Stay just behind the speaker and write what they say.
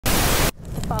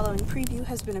following preview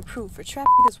has been approved for trap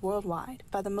meetings worldwide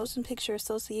by the Motion Picture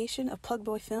Association of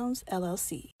Plugboy Films,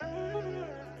 LLC.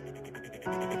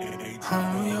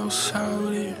 Yo,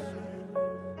 shawty.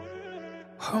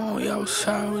 Yo,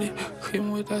 shawty.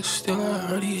 Creepin' with that still, I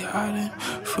heard he hiding.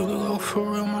 Feel the low for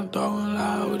real, my dog and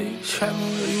loudy. Trappin'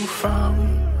 where you found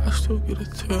me. I still get a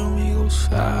thrill when you go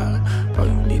slide. Bro,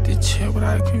 you need to chill, but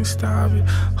I can't stop it.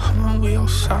 We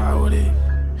outside with it.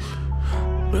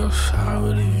 We outside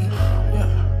with it,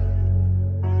 yeah.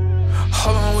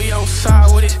 Hold on, we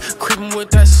outside with it. Creepin' with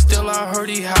that still, I heard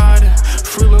he hiding.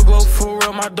 Free little glow for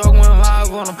real, my dog went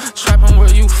live on him. Trappin'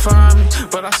 where you find me,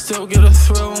 but I still get a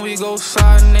thrill when we go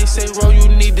slide. And they say, Ro, you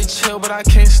need to chill, but I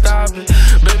can't stop it.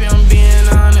 Baby, I'm being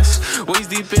honest.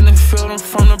 Waist deep in the field, I'm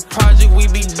from the project. We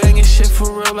be banging shit for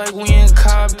real like we in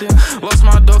Compton. Lost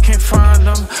my dog, can't find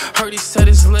him. Heard he said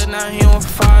it's lit, now he on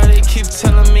fire. They keep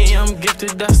telling me I'm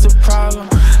gifted, that's the problem.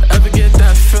 Ever get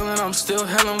that feeling, I'm still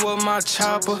hellin' with my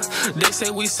chopper. They say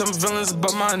we some villains,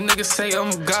 but my niggas say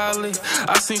I'm godly.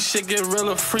 I seen shit get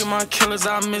realer, free my killers,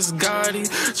 I miss Gotti.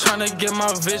 Tryna get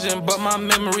my vision, but my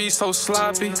memory so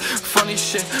sloppy. Funny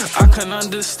shit, I couldn't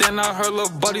understand, I heard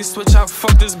little buddy switch, I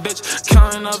fuck this bitch.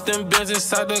 Counting up them bins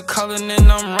inside the color,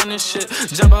 and I'm running shit.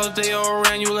 Jump out they all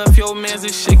ran, you left your mans,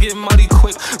 this shit get muddy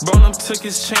quick. Bro, them took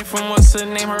his chain from what's her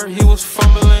name, heard he was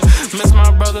fumbling. Miss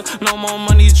my brother, no more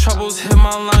money troubles, hit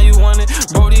my line, you want it.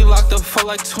 Brody locked up for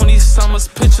like 20 summers,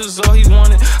 pictures all he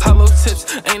wanted. Hollow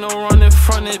tips, ain't no running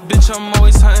from it, bitch, I'm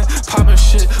always hunting. Popping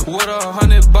shit with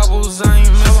 100 bubbles, I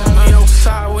ain't missing. Me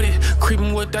outside with it,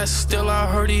 creeping with that still, I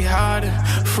heard he hiding.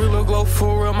 Free little glow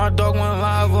for real, my dog went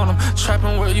live on him.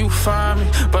 Trapping where you find me,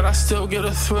 but I still get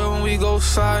a thrill when we go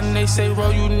slide. And they say, Ro,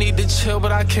 you need to chill,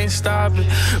 but I can't stop it.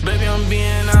 Baby, I'm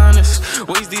being honest.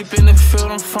 Waist deep in the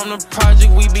field, I'm from the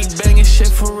project. We be banging shit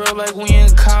for real like we in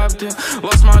Compton.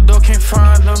 Lost my dog, can't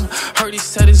find him. Heard he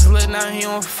said it's lit, now he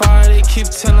on fire. They keep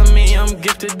telling me I'm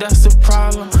gifted, that's the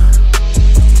problem.